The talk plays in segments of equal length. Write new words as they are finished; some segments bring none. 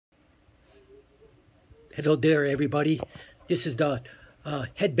Hello there, everybody. This is the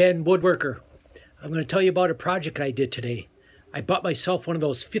Headband Woodworker. I'm going to tell you about a project I did today. I bought myself one of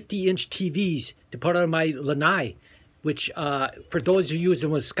those 50-inch TVs to put on my lanai, which for those who use in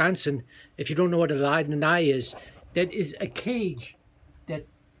Wisconsin, if you don't know what a lanai is, that is a cage that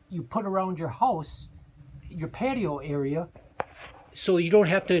you put around your house, your patio area, so you don't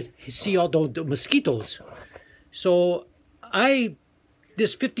have to see all the mosquitoes. So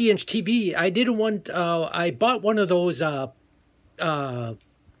this 50-inch TV, I bought one of those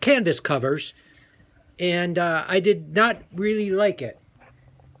canvas covers, and I did not really like it.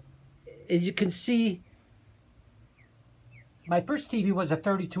 As you can see, my first TV was a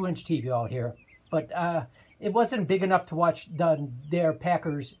 32-inch TV out here, but it wasn't big enough to watch their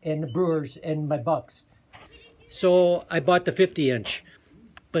Packers and the Brewers and my Bucks. So I bought the 50-inch,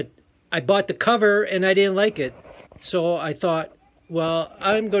 but I bought the cover and I didn't like it. So I thought, well,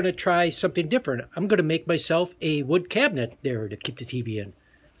 I'm going to try something different. I'm going to make myself a wood cabinet there to keep the TV in.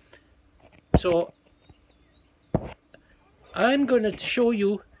 So I'm going to show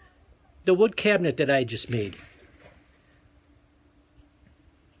you the wood cabinet that I just made.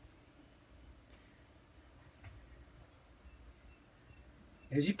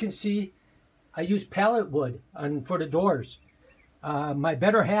 As you can see, I use pallet wood for the doors. My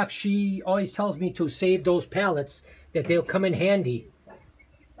better half, she always tells me to save those pallets, that they'll come in handy.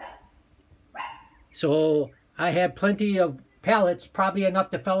 So I have plenty of pallets, probably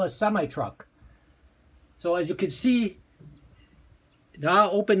enough to fill a semi-truck. So as you can see, now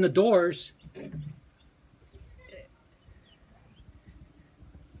I'll open the doors.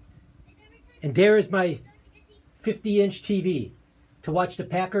 And there is my 50-inch TV to watch the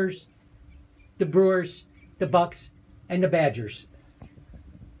Packers, the Brewers, the Bucks, and the Badgers.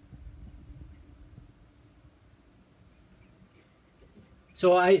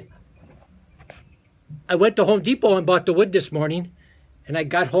 So I went to Home Depot and bought the wood this morning, and I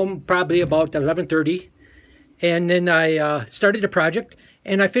got home probably about 11:30, and then I started the project,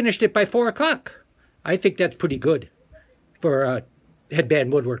 and I finished it by 4 o'clock. I think that's pretty good for a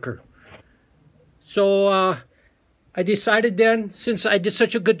headband woodworker. So I decided then, since I did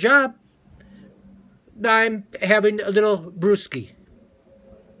such a good job, I'm having a little brewski.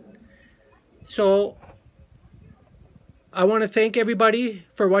 So I want to thank everybody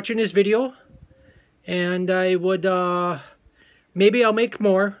for watching this video, and I would maybe I'll make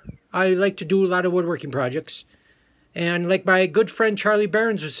more. I like to do a lot of woodworking projects, and like my good friend Charlie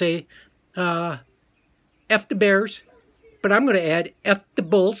Barons would say, F the Bears, but I'm going to add F the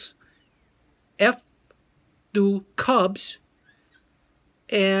Bulls, F the Cubs,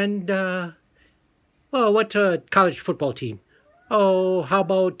 and well, what college football team? Oh, how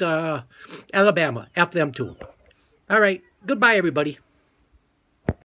about Alabama? F them too. All right. Goodbye, everybody.